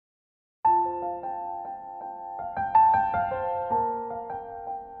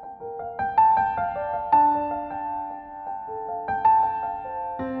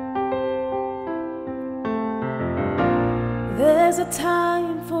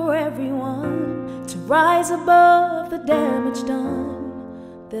time for everyone to rise above the damage done.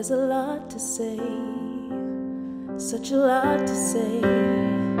 There's a lot to say, such a lot to say.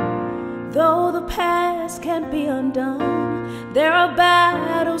 Though the past can't be undone, there are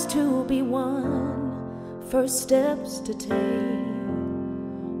battles to be won, first steps to take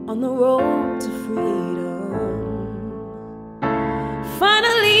on the road to freedom.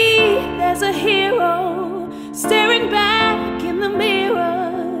 Finally, there's a hero staring back in the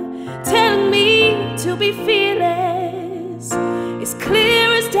mirror, telling me to be fearless. It's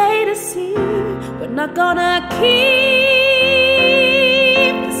clear as day to see, we're not gonna keep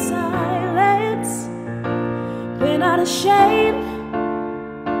the silence. We're not ashamed,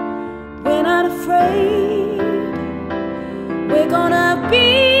 we're not afraid. We're gonna be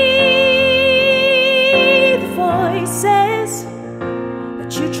the voices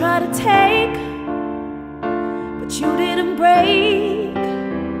that you try to take, but you didn't break.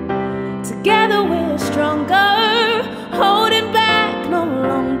 Together we're stronger, holding back no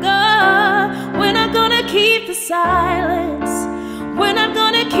longer. We're not gonna keep the silence. We're not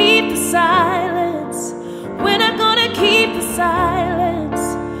gonna keep the silence. We're not gonna keep the silence.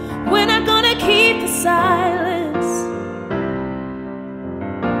 We're not gonna keep the silence.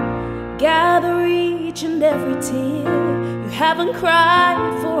 Gather each and every tear you haven't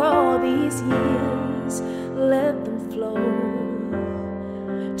cried for all these years. Let them flow,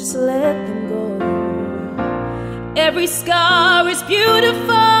 just let them go. Every scar is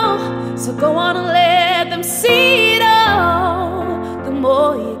beautiful, so go on and let them see it all. The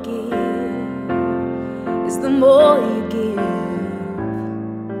more you give is the more you give.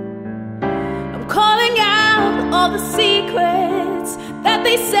 I'm calling out all the secrets that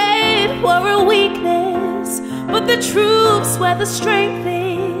they said were a weakness, but the truth's where the strength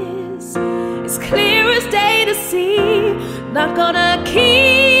is. It's clear as day to see, not gonna keep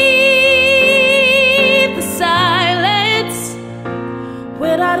the silence.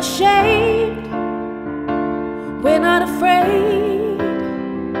 We're not ashamed, we're not afraid.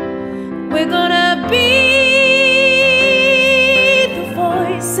 We're gonna be the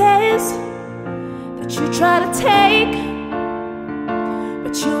voices that you try to take,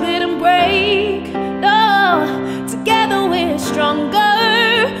 but you didn't break. No, together we're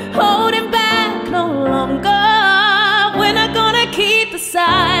stronger, holding back no longer. We're not gonna keep the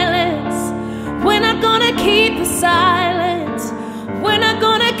silence. We're not gonna keep the silence. We're not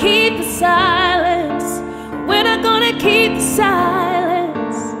gonna keep the silence. We're not gonna keep the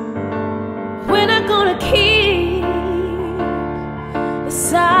silence. We're not gonna keep the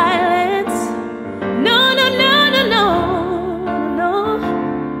silence. No, no, no, no, no.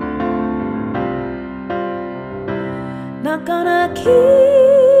 Not gonna keep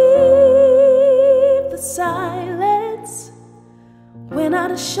the silence. We're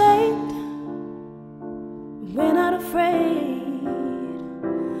not ashamed, we're not afraid.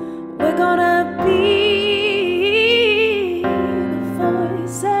 We're gonna be the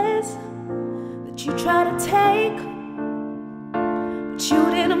voices that you try to take, but you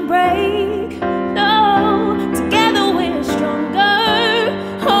didn't break. No, together we're stronger,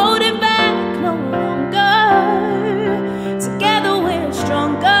 holding back no longer. Together we're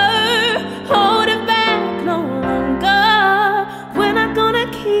stronger, holding back no longer. We're not gonna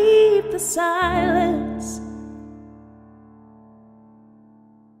keep the silence.